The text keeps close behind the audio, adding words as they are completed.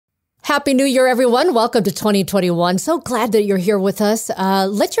Happy New Year, everyone. Welcome to 2021. So glad that you're here with us.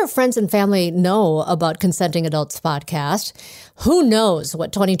 Let your friends and family know about Consenting Adults podcast. Who knows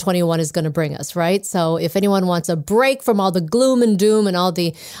what 2021 is going to bring us, right? So if anyone wants a break from all the gloom and doom and all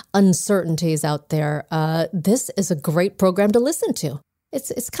the uncertainties out there, this is a great program to listen to.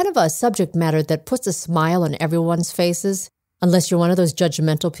 It's kind of a subject matter that puts a smile on everyone's faces. Unless you're one of those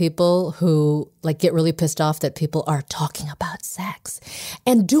judgmental people who get really pissed off that people are talking about sex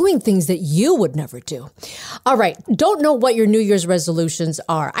and doing things that you would never do. All right. Don't know what your New Year's resolutions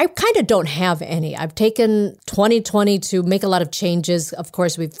are. I kind of don't have any. I've taken 2020 to make a lot of changes. Of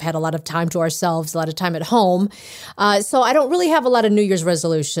course, we've had a lot of time to ourselves, a lot of time at home. So I don't really have a lot of New Year's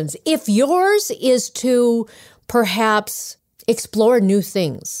resolutions. If yours is to perhaps explore new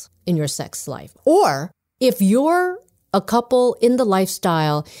things in your sex life, or if you're a couple in the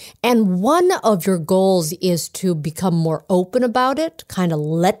lifestyle, and one of your goals is to become more open about it, kind of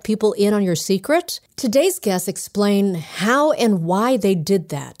let people in on your secret. Today's guests explain how and why they did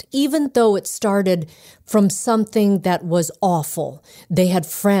that, even though it started from something that was awful. They had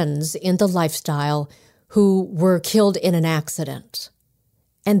friends in the lifestyle who were killed in an accident,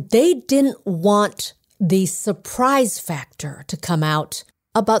 and they didn't want the surprise factor to come out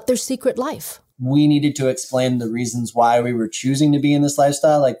about their secret life. We needed to explain the reasons why we were choosing to be in this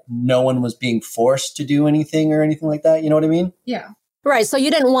lifestyle. Like, no one was being forced to do anything or anything like that. You know what I mean? Yeah. Right. So you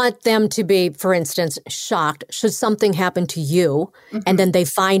didn't want them to be, for instance, shocked should something happen to you, and then they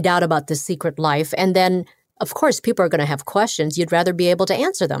find out about the secret life. And then, of course, people are going to have questions. You'd rather be able to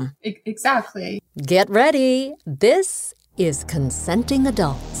answer them. Exactly. Get ready. This is Consenting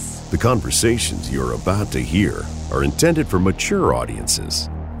Adults. The conversations you're about to hear are intended for mature audiences.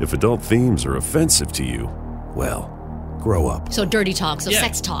 If adult themes are offensive to you, well, grow up. So dirty talk,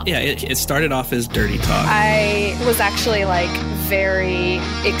 sex talk. Yeah, it started off as dirty talk. I was actually very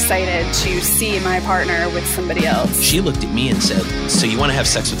excited to see my partner with somebody else. She looked at me and said, "So you want to have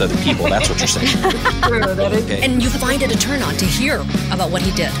sex with other people? That's what you're saying." Okay. And you find it a turn on to hear about what he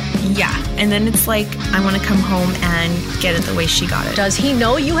did. Yeah. And then it's like, I want to come home and get it the way she got it. Does he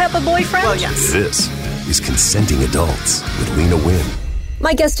know you have a boyfriend? Well, yes. This is Consenting Adults with Lena Wynn.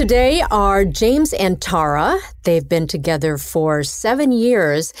 My guests today are James and Tara. They've been together for 7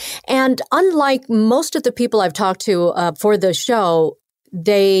 years. And unlike most of the people I've talked to for the show,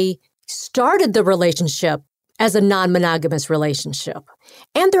 they started the relationship as a non-monogamous relationship.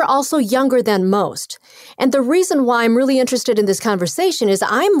 And they're also younger than most. And the reason why I'm really interested in this conversation is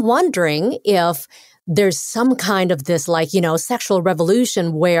I'm wondering if there's some kind of this sexual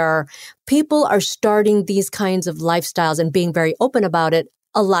revolution where people are starting these kinds of lifestyles and being very open about it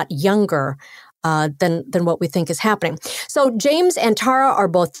a lot younger than what we think is happening. So James and Tara are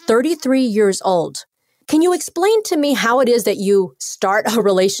both 33 years old. Can you explain to me how it is that you start a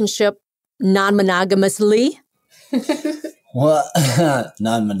relationship non-monogamously? Well,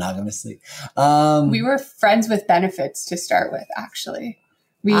 non-monogamously. We were friends with benefits to start with, actually.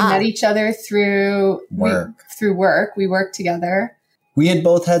 We met each other through work. We worked together. We had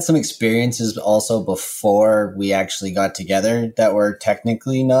both had some experiences also before we actually got together that were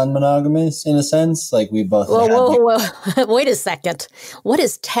technically non-monogamous in a sense. Like, we both Whoa. Wait a second. What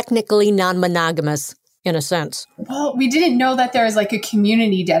is technically non-monogamous in a sense? Well, we didn't know that there was a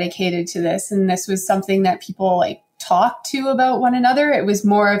community dedicated to this. And this was something that people talked to about one another. It was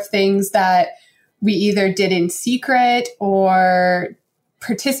more of things that we either did in secret or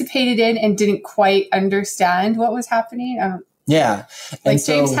participated in and didn't quite understand what was happening. Yeah. And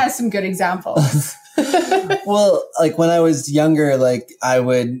James has some good examples. Well, when I was younger, I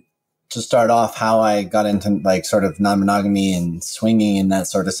would, to start off how I got into sort of non-monogamy and swinging in that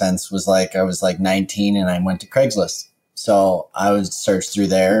sort of sense was I was 19 and I went to Craigslist. So I was searched through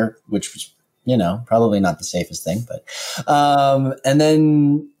there, which was, probably not the safest thing, but, and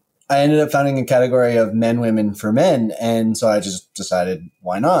then I ended up founding a category of men, women for men. And so I just decided,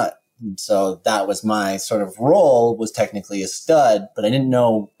 why not? And so that was my sort of role, was technically a stud, but I didn't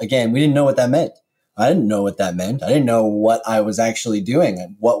know, again, we didn't know what that meant. I didn't know what that meant. I didn't know what I was actually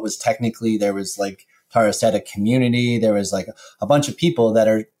doing. What was technically, there was Tara said, a community. There was a bunch of people that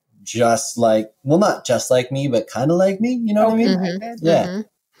are just not just like me, but kind of like me. You know what I mean? Mm-hmm. Yeah. Mm-hmm.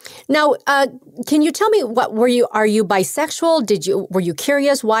 Now, can you tell me are you bisexual? Were you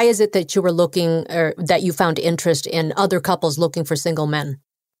curious? Why is it that you were looking, or that you found interest in other couples looking for single men?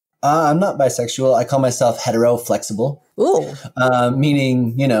 I'm not bisexual. I call myself hetero flexible. Ooh.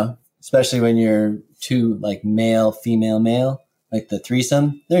 Meaning, especially when you're two, male, female, male, the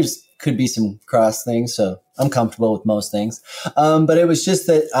threesome, could be some cross things. So I'm comfortable with most things. But it was just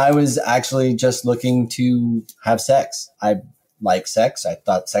that I was actually just looking to have sex. I like sex. I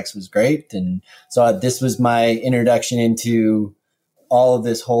thought sex was great. And so this was my introduction into all of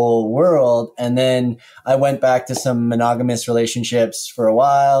this whole world. And then I went back to some monogamous relationships for a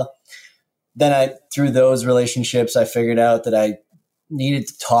while. Then through those relationships, I figured out that I needed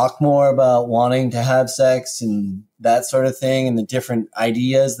to talk more about wanting to have sex and that sort of thing and the different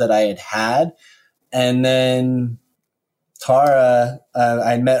ideas that I had. And then Tara,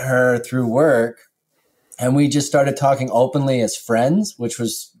 I met her through work, and we just started talking openly as friends, which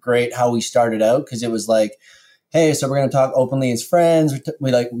was great how we started out, because it was like, hey, so we're going to talk openly as friends.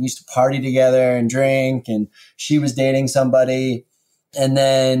 We used to party together and drink, and she was dating somebody. And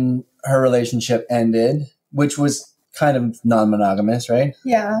then her relationship ended, which was kind of non-monogamous, right?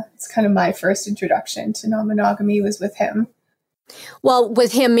 Yeah, it's kind of my first introduction to non-monogamy was with him. Well,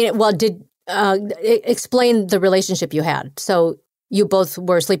 with him, explain the relationship you had. So you both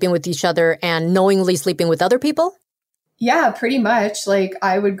were sleeping with each other and knowingly sleeping with other people? Yeah, pretty much. Like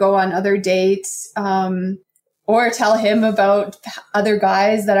I would go on other dates or tell him about other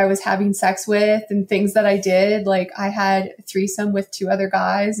guys that I was having sex with and things that I did. Like I had a threesome with 2 other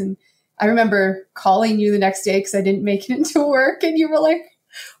guys, and I remember calling you the next day because I didn't make it into work, and you were like,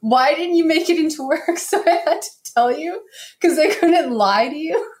 why didn't you make it into work? So I had to tell you because I couldn't lie to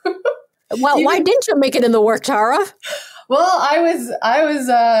you. Well, why didn't you make it in the work, Tara? Well, I was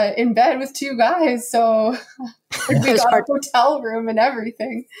in bed with 2 guys, so we got a hotel room and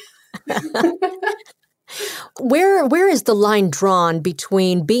everything. Where is the line drawn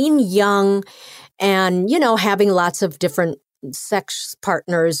between being young and, having lots of different sex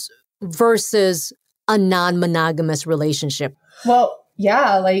partners versus a non-monogamous relationship? Well,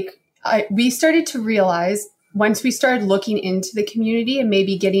 yeah, we started to realize once we started looking into the community and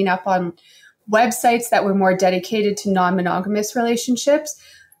maybe getting up on websites that were more dedicated to non-monogamous relationships,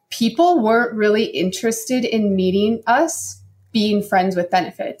 people weren't really interested in meeting us being friends with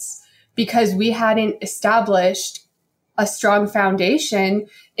benefits because we hadn't established a strong foundation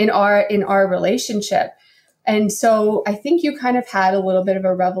in our relationship. And so I think you kind of had a little bit of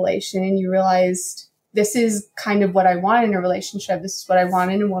a revelation and you realized this is kind of what I want in a relationship. This is what I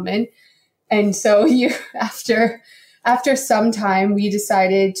want in a woman. And so after some time, we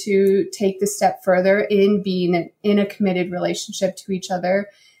decided to take the step further in being in a committed relationship to each other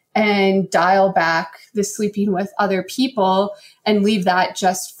and dial back the sleeping with other people and leave that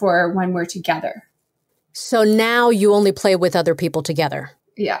just for when we're together. So now you only play with other people together.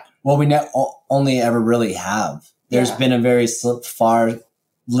 Yeah. Well, we only ever really have. There's been a very select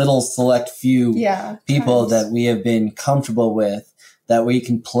few people that we have been comfortable with that we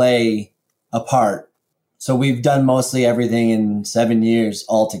can play apart. So we've done mostly everything in 7 years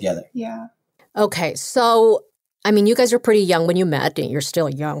all together. Yeah. Okay. So, you guys are pretty young when you met. You're still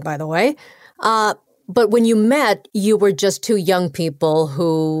young, by the way. But when you met, you were just 2 young people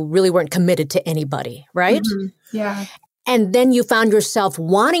who really weren't committed to anybody, right? Mm-hmm. Yeah. And then you found yourself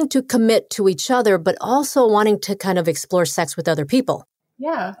wanting to commit to each other, but also wanting to kind of explore sex with other people.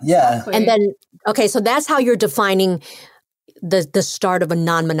 Yeah. Yeah. Exactly. And then, okay, so that's how you're defining the start of a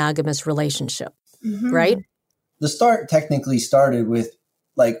non-monogamous relationship, right? The start technically started with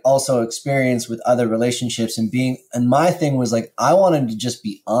also experience with other relationships and my thing was I wanted to just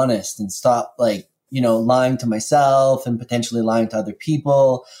be honest and stop lying to myself and potentially lying to other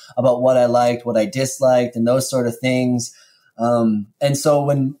people about what I liked, what I disliked, and those sort of things. And so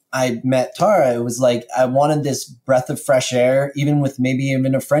when I met Tara, it was I wanted this breath of fresh air,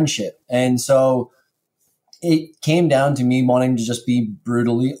 even a friendship. And so it came down to me wanting to just be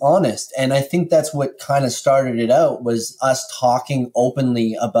brutally honest. And I think that's what kind of started it out, was us talking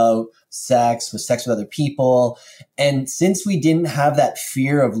openly about sex with other people. And since we didn't have that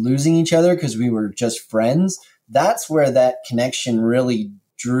fear of losing each other because we were just friends, that's where that connection really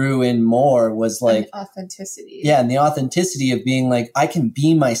drew in more, was and authenticity. Yeah. And the authenticity of being I can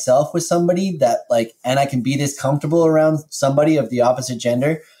be myself with somebody that and I can be this comfortable around somebody of the opposite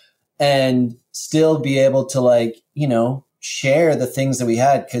gender and still be able to share the things that we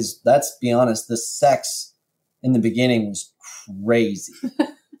had. Cause let's be honest, the sex in the beginning was crazy.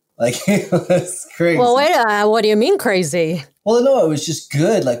 It was crazy. Well, wait, what do you mean crazy? Well, no, it was just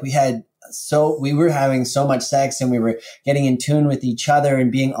good. We were having so much sex and we were getting in tune with each other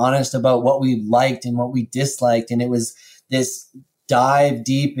and being honest about what we liked and what we disliked. And it was this dive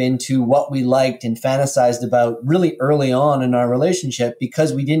deep into what we liked and fantasized about really early on in our relationship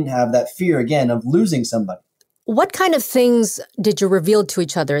because we didn't have that fear, again, of losing somebody. What kind of things did you reveal to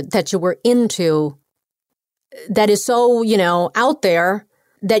each other that you were into that is so, out there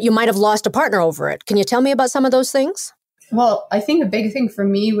that you might have lost a partner over it? Can you tell me about some of those things? Well, I think a big thing for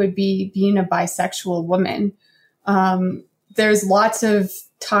me would be being a bisexual woman. there's lots of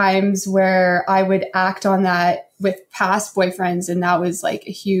times where I would act on that with past boyfriends, and that was like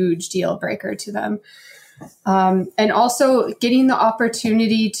a huge deal breaker to them. And also getting the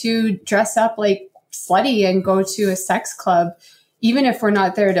opportunity to dress up like slutty and go to a sex club, even if we're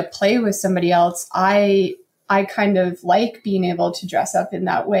not there to play with somebody else, I kind of like being able to dress up in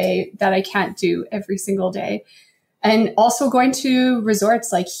that way that I can't do every single day. And also going to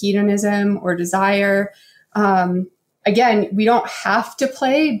resorts like Hedonism or Desire. Again, we don't have to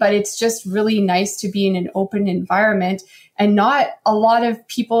play, but it's just really nice to be in an open environment, and not a lot of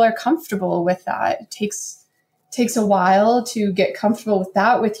people are comfortable with that. It takes a while to get comfortable with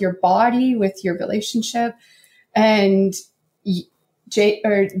that, with your body, with your relationship. And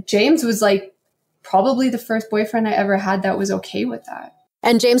James was like probably the first boyfriend I ever had that was okay with that.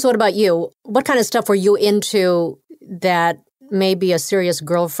 And James, what about you? What kind of stuff were you into that maybe a serious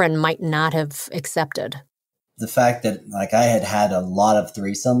girlfriend might not have accepted? The fact that like I had a lot of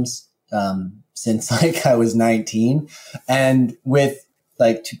threesomes since like I was 19, and with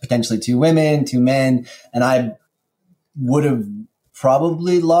like potentially 2 women, 2 men, and I would have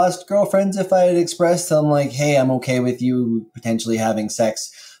probably lost girlfriends if I had expressed them like, hey, I'm okay with you potentially having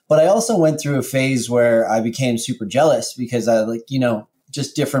sex. But I also went through a phase where I became super jealous because I like,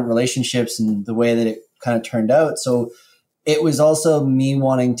 just different relationships and the way that it kind of turned out. So it was also me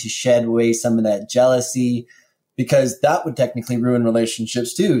wanting to shed away some of that jealousy, because that would technically ruin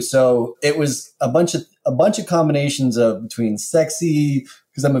relationships too. So it was a bunch of combinations of between sexy,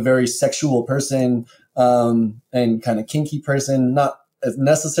 because I'm a very sexual person, and kind of kinky person, not as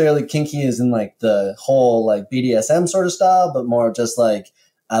necessarily kinky as in like the whole like BDSM sort of style, but more just like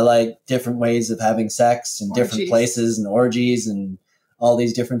I like different ways of having sex and different places and orgies and all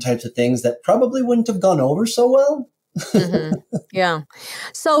these different types of things that probably wouldn't have gone over so well. Mm-hmm. Yeah.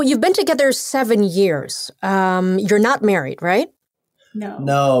 So you've been together 7 years. You're not married, right?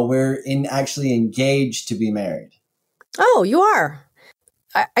 No, we're actually engaged to be married. Oh, you are.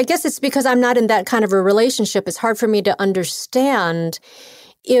 I guess it's because I'm not in that kind of a relationship. It's hard for me to understand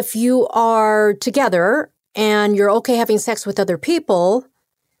if you are together and you're okay having sex with other people.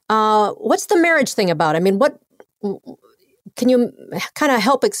 What's the marriage thing about? I mean, what can you kind of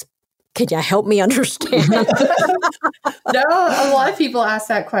help? Can you help me understand? No, a lot of people ask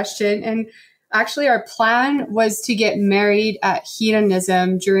that question. And actually, our plan was to get married at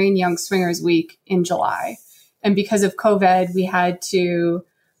Hedonism during Young Swingers Week in July. And because of COVID, we had to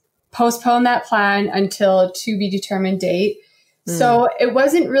postpone that plan until to be determined date. So it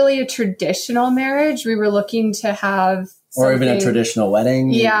wasn't really a traditional marriage. We were looking to have or even a traditional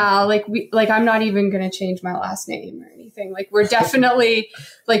wedding. Yeah, I'm not even going to change my last name or anything. Like we're definitely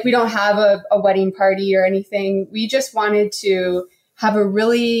like we don't have a wedding party or anything. We just wanted to have a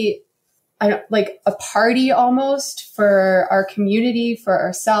really a party almost for our community, for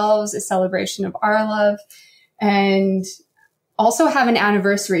ourselves, a celebration of our love, and also have an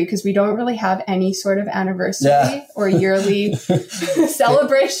anniversary, because we don't really have any sort of anniversary or yearly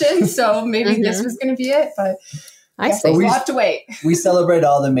celebration. So maybe this was going to be it, but I see. We'll have to wait. We celebrate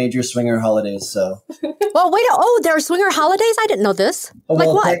all the major swinger holidays. So, well, wait. There are swinger holidays. I didn't know this.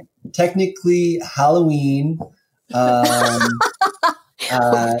 What? Technically, Halloween.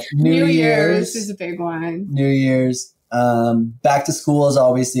 New Year's is a big one. New Year's. Back to school is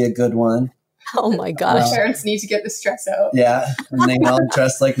obviously a good one. Oh my gosh. Parents need to get the stress out. Yeah. And they all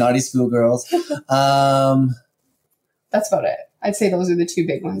dress like naughty schoolgirls. That's about it. I'd say those are the 2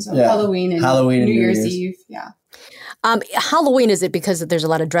 big ones. Halloween and New Year's Eve. Yeah. Halloween, is it because there's a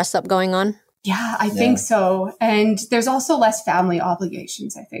lot of dress up going on? Yeah, I think so. And there's also less family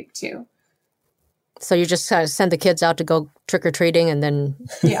obligations, I think, too. So you just send the kids out to go trick or treating, and then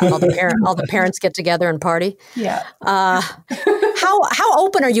all the parents get together and party. Yeah. How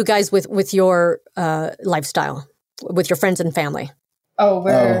open are you guys with your lifestyle, with your friends and family?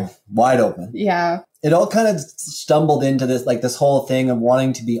 We're wide open. Yeah. It all kind of stumbled into this whole thing of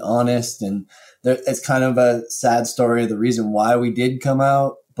wanting to be honest, and it's kind of a sad story of the reason why we did come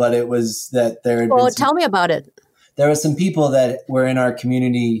out, but it was that there. Tell me about it. There were some people that were in our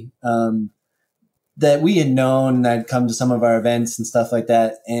community that we had known that had come to some of our events and stuff like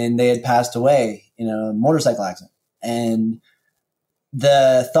that, and they had passed away in a motorcycle accident. And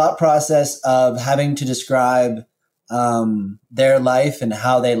the thought process of having to describe their life and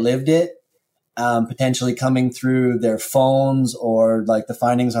how they lived it, potentially coming through their phones or like the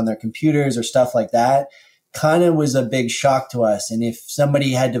findings on their computers or stuff like that, kind of was a big shock to us. And if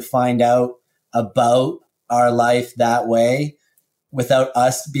somebody had to find out about our life that way without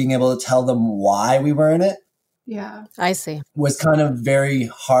us being able to tell them why we were in it, yeah, I see, was kind of very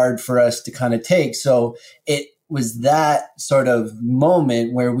hard for us to kind of take. So it was that sort of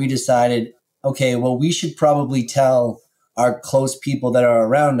moment where we decided, okay, well, we should probably tell our close people that are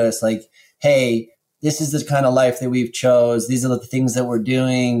around us, like, hey, this is the kind of life that we've chose. These are the things that we're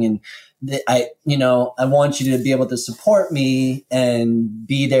doing. And I want you to be able to support me and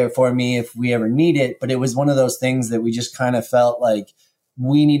be there for me if we ever need it. But it was one of those things that we just kind of felt like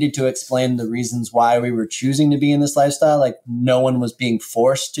we needed to explain the reasons why we were choosing to be in this lifestyle. Like no one was being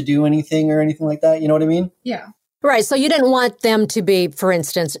forced to do anything or anything like that. You know what I mean? Yeah. Right. So you didn't want them to be, for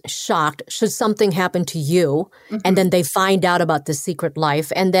instance, shocked should something happen to you and then they find out about the secret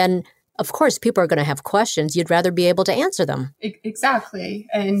life. And then, of course, people are going to have questions. You'd rather be able to answer them. Exactly.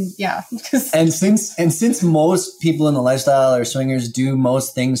 And yeah. And since most people in the lifestyle or swingers do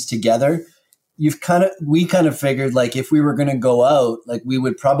most things together, we kind of figured like if we were going to go out, like we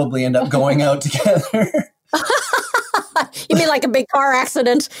would probably end up going out together. You mean like a big car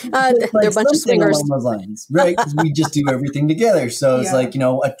accident? Like they're a bunch of swingers. Along those lines, right? 'Cause we just do everything together. So it's like,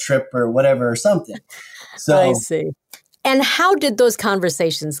 a trip or whatever or something. So I see. And how did those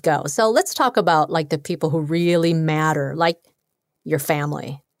conversations go? So let's talk about like the people who really matter, like your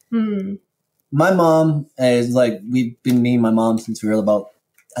family. My mom is like, we've been me and my mom since we were about,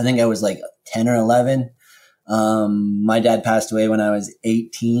 I think I was like 10 or 11. My dad passed away when I was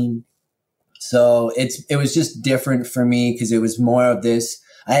 18. So it was just different for me because it was more of this,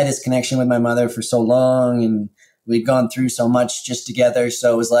 I had this connection with my mother for so long and we'd gone through so much just together.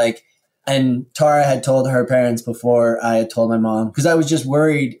 So it was like, and Tara had told her parents before I had told my mom, because I was just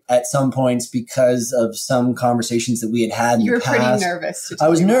worried at some points because of some conversations that we had had. You were pretty nervous. I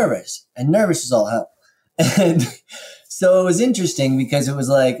was nervous, and nervous is all hell. And so it was interesting because it was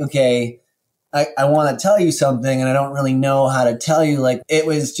like, okay, I want to tell you something and I don't really know how to tell you. Like, it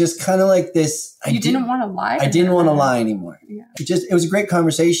was just kind of like this. You didn't want to lie? I didn't want to lie anymore. Yeah. It was a great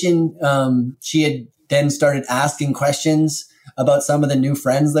conversation. She had then started asking questions about some of the new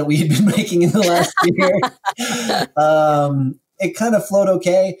friends that we had been making in the last year. It kind of flowed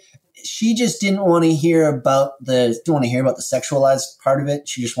okay. She just didn't want to hear about the sexualized part of it.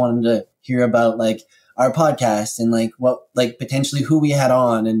 She just wanted to hear about like our podcast and like what, like potentially who we had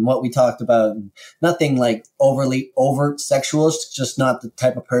on and what we talked about. Nothing like overly overt sexual. It's just not the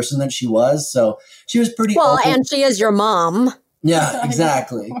type of person that she was. So she was pretty open. And she is your mom. Yeah,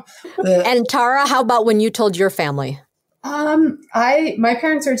 exactly. And Tara, how about when you told your family? My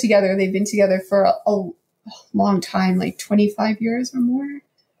parents are together. They've been together for a long time, like 25 years or more.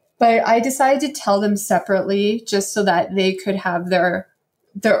 But I decided to tell them separately just so that they could have their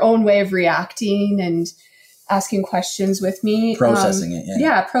own way of reacting and asking questions with me. Processing it.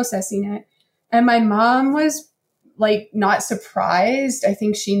 Yeah, processing it. And my mom was like not surprised. I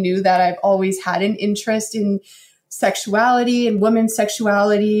think she knew that I've always had an interest in sexuality and women's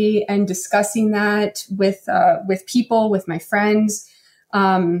sexuality and discussing that with people, with my friends.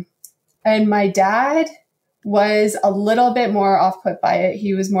 And my dad was a little bit more off-put by it.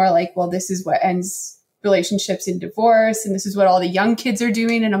 He was more like, well, this is what ends relationships in divorce and this is what all the young kids are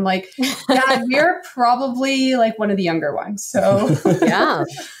doing. And I'm like, Dad, we're probably like one of the younger ones. So yeah,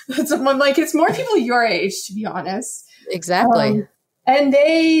 I'm like, it's more people your age, to be honest. Exactly. And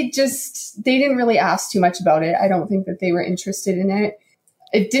they didn't really ask too much about it. I don't think that they were interested in it.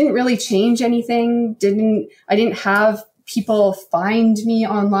 It didn't really change anything. I didn't have people find me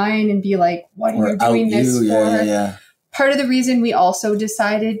online and be like, what are you doing this for? Yeah. Part of the reason we also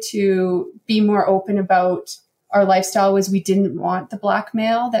decided to be more open about our lifestyle was we didn't want the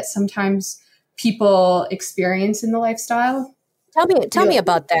blackmail that sometimes people experience in the lifestyle. Tell me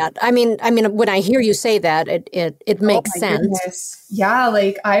about that. I mean, when I hear you say that, it makes sense. Goodness. Yeah,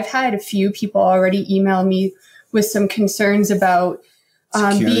 like I've had a few people already email me with some concerns about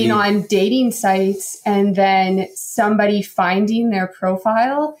being on dating sites and then somebody finding their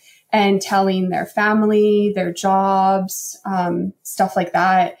profile and telling their family, their jobs, stuff like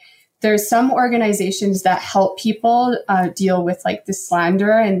that. There's some organizations that help people deal with like the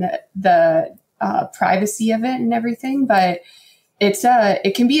slander and the privacy of it and everything, but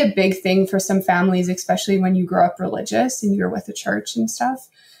it can be a big thing for some families, especially when you grow up religious and you're with a church and stuff.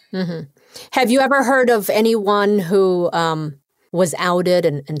 Mm-hmm. Have you ever heard of anyone who was outed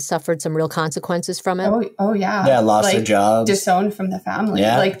and suffered some real consequences from it? Oh yeah. Yeah, lost their jobs. Disowned from the family.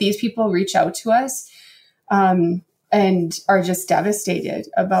 Yeah. Like these people reach out to us and are just devastated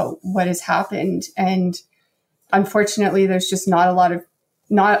about what has happened. And unfortunately, there's just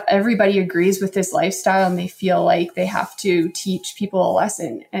not everybody agrees with this lifestyle and they feel like they have to teach people a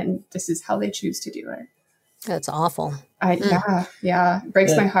lesson and this is how they choose to do it. That's awful. Yeah. It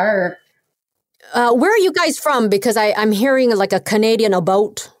breaks my heart. Where are you guys from? Because I'm hearing like a Canadian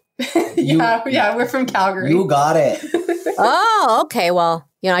about Yeah, we're from Calgary. You got it. Oh, okay. Well,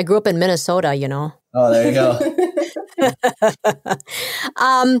 I grew up in Minnesota, Oh, there you go.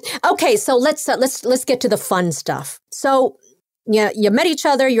 Okay, so let's get to the fun stuff. So, yeah, you met each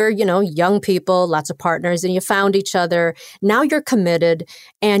other. You're young people, lots of partners, and you found each other. Now you're committed,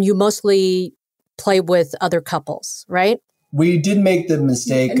 and you mostly play with other couples, right? We did make the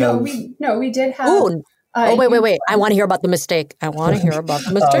mistake we did have. Ooh. Wait. I want to hear about the mistake.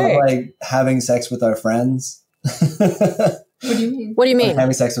 Like having sex with our friends. What do you mean? What do you mean? Like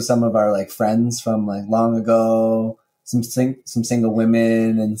having sex with some of our like friends from like long ago, some single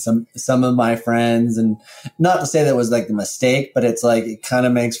women and some of my friends. And not to say that was like the mistake, but it's like, it kind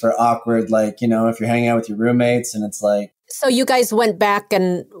of makes for awkward, like, if you're hanging out with your roommates and it's like. So you guys went back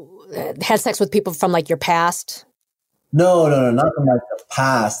and had sex with people from like your past? No, not from like the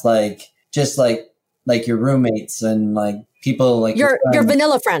past. Like just like your roommates and like people like your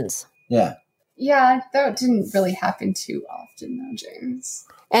vanilla friends. Yeah. Yeah, that didn't really happen too often though, James.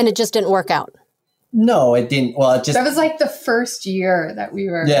 And it just didn't work out. No, it didn't. Well, that was like the first year that we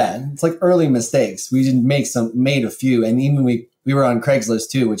were. Yeah, it's like early mistakes. We didn't made a few, and even we were on Craigslist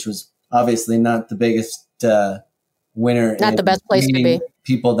too, which was obviously not the biggest winner. Not the best place to be.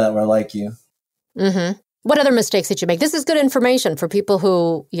 People that were like you. Mm-hmm. What other mistakes did you make? This is good information for people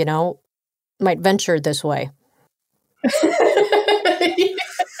who might venture this way.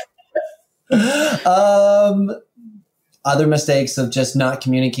 Other mistakes of just not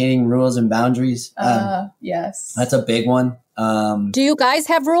communicating rules and boundaries. Yes. That's a big one. Do you guys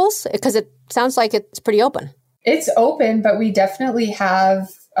have rules? Because it sounds like it's pretty open. It's open, but we definitely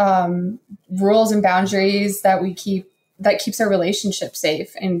have rules and boundaries that we keep, that keeps our relationship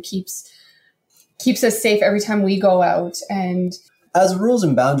safe and keeps us safe every time we go out. And as rules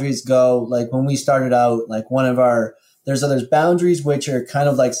and boundaries go, like when we started out, like there's boundaries which are kind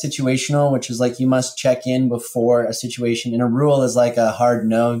of like situational, which is like you must check in before a situation. And a rule is like a hard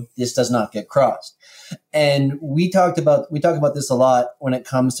no, this does not get crossed. And we talk about this a lot when it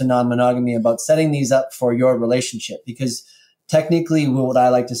comes to non-monogamy, about setting these up for your relationship, because technically what I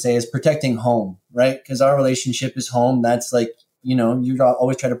like to say is protecting home, right? Because our relationship is home. That's like, you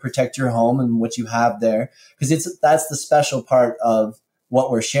always try to protect your home and what you have there, because that's the special part of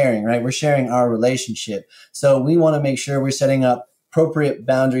what we're sharing, right? We're sharing our relationship. So we want to make sure we're setting up appropriate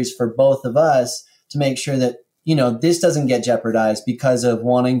boundaries for both of us to make sure that, this doesn't get jeopardized because of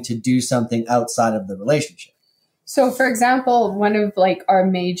wanting to do something outside of the relationship. So for example, one of like our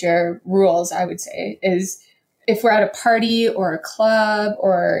major rules, I would say, is if we're at a party or a club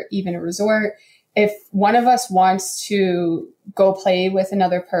or even a resort, if one of us wants to go play with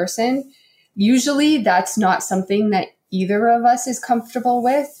another person, usually that's not something that either of us is comfortable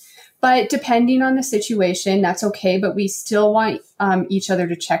with. But depending on the situation, that's okay. But we still want each other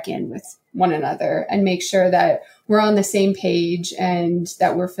to check in with one another and make sure that we're on the same page and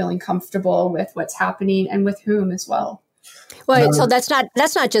that we're feeling comfortable with what's happening and with whom as well. Well, so that's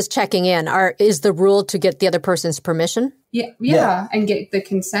not just checking in. Is the rule to get the other person's permission? Yeah, and get the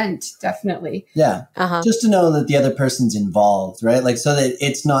consent, definitely. Yeah, just to know that the other person's involved, right? Like, so that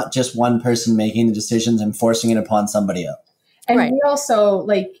it's not just one person making the decisions and forcing it upon somebody else. And we also,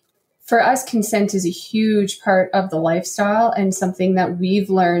 like, for us, consent is a huge part of the lifestyle and something that we've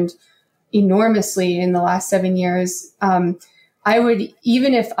learned enormously in the last 7 years. I would,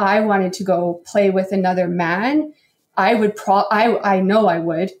 even if I wanted to go play with another man, I would I know I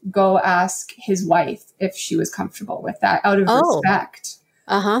would go ask his wife if she was comfortable with that out of respect.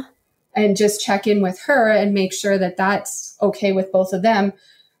 And just check in with her and make sure that that's okay with both of them.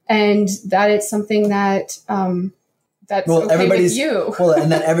 And that it's something that, that's okay with you.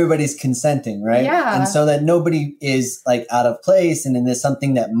 And that everybody's consenting, right? Yeah. And so that nobody is like out of place. And then there's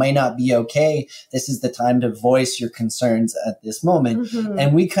something that might not be okay. This is the time to voice your concerns at this moment. Mm-hmm.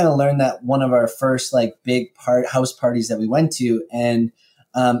 And we kind of learned that one of our first like big house parties that we went to. And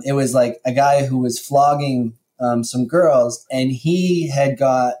it was like a guy who was flogging some girls, and he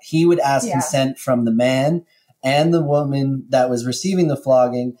would ask consent from the man and the woman that was receiving the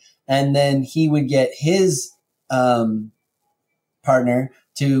flogging. And then he would get his partner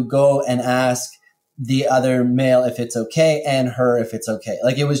to go and ask the other male if it's okay and her if it's okay.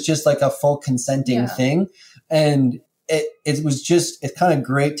 Like it was just like a full consenting thing. And it's kind of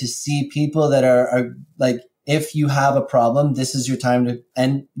great to see people that are like, if you have a problem, this is your time to,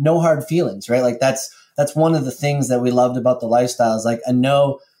 and no hard feelings, right? Like that's one of the things that we loved about the lifestyle is like a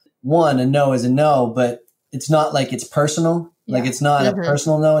no is a no, but it's not like it's personal. Like it's not a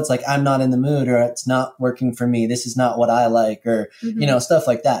personal no. It's like, I'm not in the mood, or it's not working for me. This is not what I like, or, stuff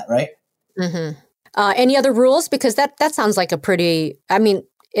like that. Right. Mm-hmm. Any other rules? Because that sounds like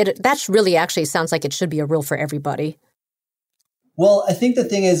That's really actually sounds like it should be a rule for everybody. Well, I think the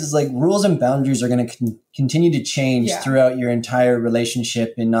thing is like rules and boundaries are going to continue to change throughout your entire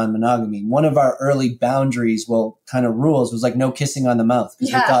relationship in non-monogamy. One of our early boundaries, kind of rules, was like no kissing on the mouth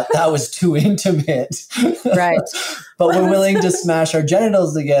because we thought that was too intimate. Right. But we're willing to smash our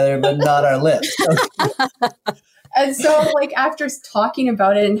genitals together, but not our lips. And so like after talking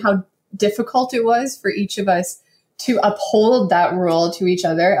about it and how difficult it was for each of us to uphold that rule to each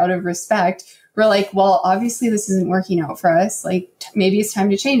other out of respect, we're like, well, obviously this isn't working out for us. Like maybe it's time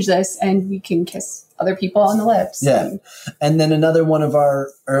to change this and we can kiss other people on the lips. Yeah. And then another one of our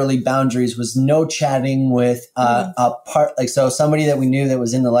early boundaries was no chatting with so somebody that we knew that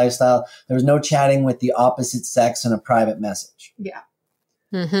was in the lifestyle, there was no chatting with the opposite sex in a private message. Yeah.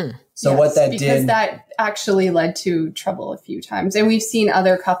 Mm-hmm. So what that because that actually led to trouble a few times. And we've seen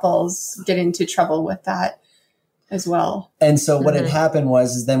other couples get into trouble with that as well. And so what had happened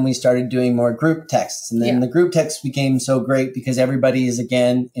is then we started doing more group texts. And then the group texts became so great because everybody is,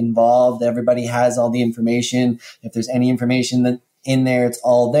 again, involved. Everybody has all the information. If there's any information that in there, it's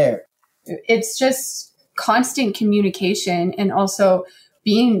all there. It's just constant communication and also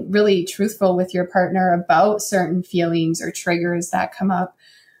being really truthful with your partner about certain feelings or triggers that come up.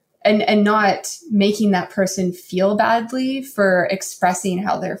 And not making that person feel badly for expressing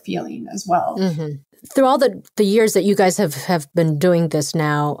how they're feeling as well. Mm-hmm. Through all the years that you guys have been doing this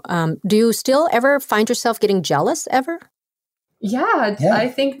now, do you still ever find yourself getting jealous ever? Yeah, I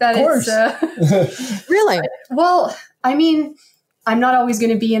think that it's... Really? Well, I mean, I'm not always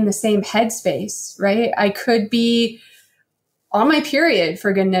going to be in the same headspace, right? I could be on my period,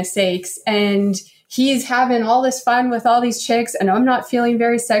 for goodness sakes, and he's having all this fun with all these chicks and I'm not feeling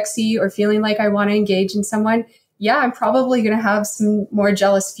very sexy or feeling like I want to engage in someone. Yeah, I'm probably going to have some more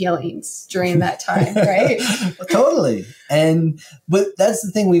jealous feelings during that time, right? Totally. But that's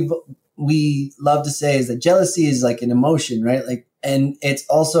the thing we love to say is that jealousy is like an emotion, right? Like, and it's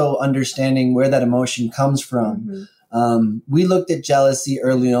also understanding where that emotion comes from. Mm-hmm. We looked at jealousy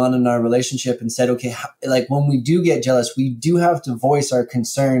early on in our relationship and said, okay, like when we do get jealous, we do have to voice our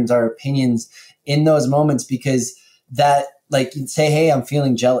concerns, our opinions in those moments, because that, like, you'd say, hey, I'm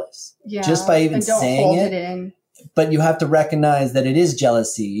feeling jealous. Yeah, just by even saying it. But you have to recognize that it is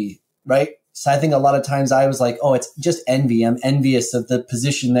jealousy, right? So I think a lot of times I was like, oh, it's just envy. I'm envious of the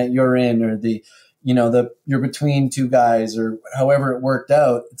position that you're in, or you're between two guys, or however it worked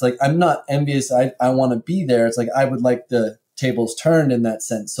out. It's like, I'm not envious. I want to be there. It's like, I would like the tables turned in that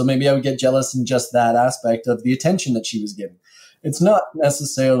sense. So maybe I would get jealous in just that aspect of the attention that she was getting. It's not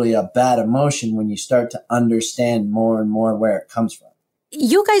necessarily a bad emotion when you start to understand more and more where it comes from.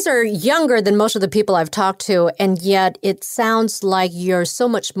 You guys are younger than most of the people I've talked to, and yet it sounds like you're so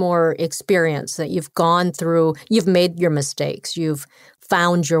much more experienced, that you've gone through, you've made your mistakes, you've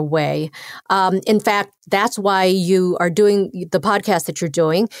found your way. In fact, that's why you are doing the podcast that you're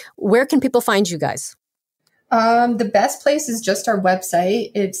doing. Where can people find you guys? The best place is just our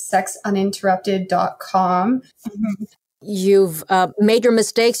website. It's sexuninterrupted.com. Mm-hmm. You've made your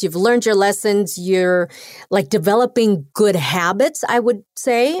mistakes. You've learned your lessons. You're like developing good habits, I would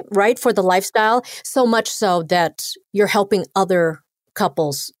say, right, for the lifestyle. So much so that you're helping other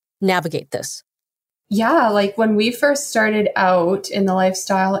couples navigate this. Yeah, like when we first started out in the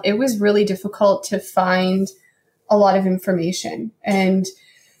lifestyle, it was really difficult to find a lot of information. And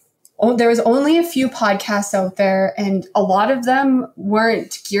there was only a few podcasts out there, and a lot of them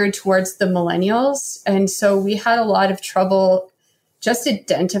weren't geared towards the millennials. And so we had a lot of trouble just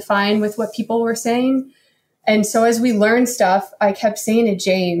identifying with what people were saying. And so as we learned stuff, I kept saying to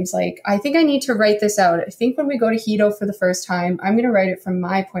James, like, I think I need to write this out. I think when we go to Hedo for the first time, I'm going to write it from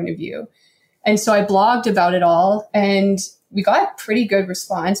my point of view. And so I blogged about it all, and we got pretty good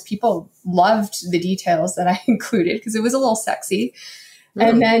response. People loved the details that I included because it was a little sexy.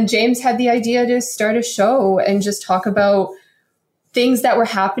 And then James had the idea to start a show and just talk about things that were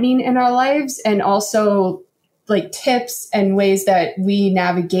happening in our lives, and also like tips and ways that we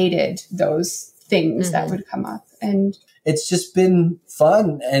navigated those things that would come up. And it's just been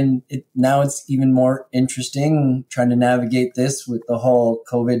fun. And now it's even more interesting trying to navigate this with the whole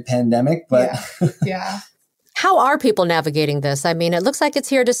COVID pandemic. But yeah. How are people navigating this? I mean, it looks like it's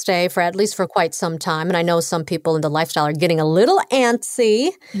here to stay for at least for quite some time. And I know some people in the lifestyle are getting a little antsy.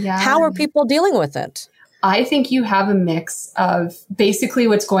 Yeah. How are people dealing with it? I think you have a mix of basically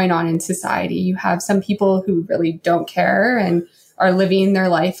what's going on in society. You have some people who really don't care and are living their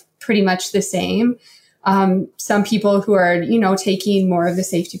life pretty much the same. Some people who are, taking more of the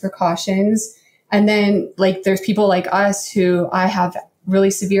safety precautions. And then like there's people like us who I have really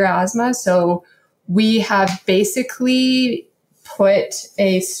severe asthma. So we have basically put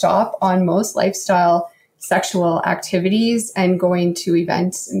a stop on most lifestyle sexual activities and going to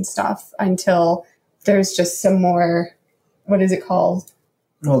events and stuff until there's just some more, what is it called?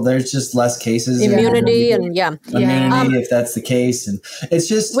 Well, there's just less cases. Immunity and immunity, if that's the case. And it's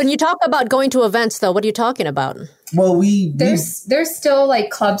just, when you talk about going to events, though, what are you talking about? Well, there's still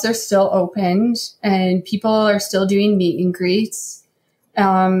like clubs are still opened and people are still doing meet and greets.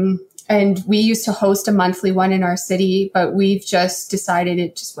 And we used to host a monthly one in our city, but we've just decided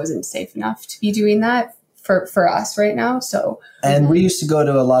it just wasn't safe enough to be doing that for us right now. So, and we used to go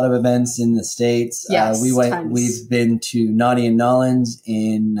to a lot of events in the States. Yes, we've been to Naughty and Nolans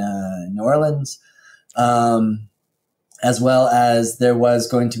in New Orleans, as well as there was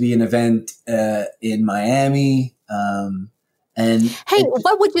going to be an event in Miami.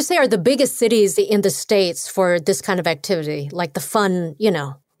 What would you say are the biggest cities in the States for this kind of activity? Like the fun,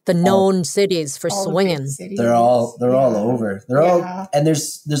 the known cities for swinging. They're all over. They're all, and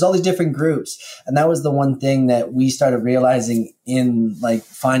there's all these different groups. And that was the one thing that we started realizing in like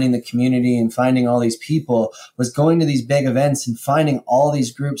finding the community and finding all these people was going to these big events and finding all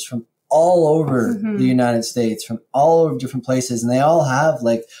these groups from all over the United States, from all over different places. And they all have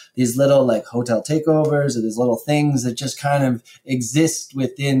like these little like hotel takeovers or these little things that just kind of exist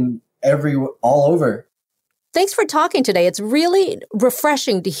within all over. Thanks for talking today. It's really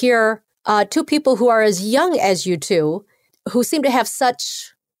refreshing to hear two people who are as young as you two, who seem to have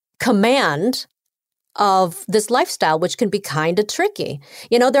such command of this lifestyle, which can be kind of tricky.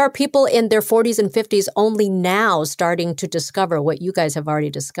 There are people in their 40s and 50s only now starting to discover what you guys have already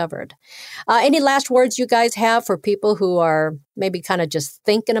discovered. Any last words you guys have for people who are maybe kind of just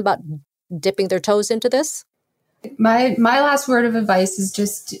thinking about dipping their toes into this? My last word of advice is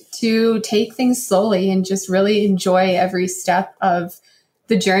just to take things slowly and just really enjoy every step of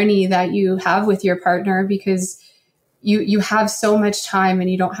the journey that you have with your partner, because you have so much time and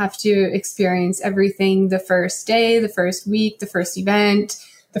you don't have to experience everything the first day, the first week, the first event,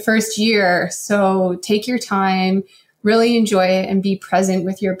 the first year. So take your time, really enjoy it, and be present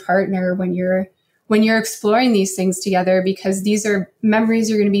with your partner when you're exploring these things together, because these are memories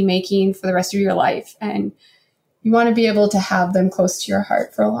you're going to be making for the rest of your life. And you want to be able to have them close to your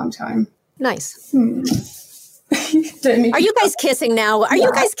heart for a long time. Nice. Are you guys kissing now?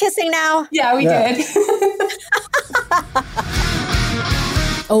 You guys kissing now? Yeah, we did.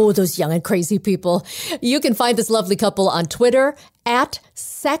 Oh, those young and crazy people. You can find this lovely couple on Twitter at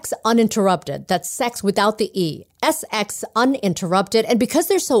Sex Uninterrupted. That's sex without the E. SX Uninterrupted. And because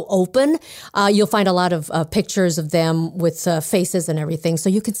they're so open, you'll find a lot of pictures of them with faces and everything. So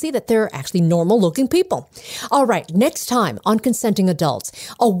you can see that they're actually normal looking people. All right. Next time on Consenting Adults,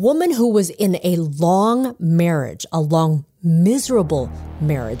 a woman who was in a long marriage, a long miserable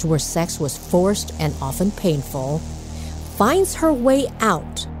marriage where sex was forced and often painful, finds her way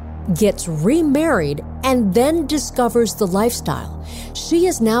out, gets remarried, and then discovers the lifestyle. She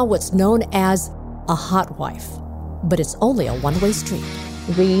is now what's known as a hot wife, but it's only a one-way street.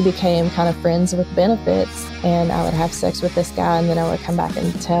 We became kind of friends with benefits, and I would have sex with this guy, and then I would come back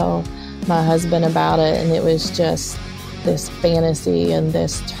and tell my husband about it, and it was just this fantasy and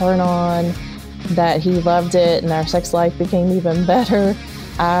this turn on that he loved it, and our sex life became even better.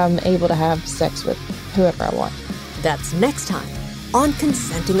 I'm able to have sex with whoever I want. That's next time on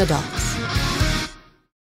Consenting Adults.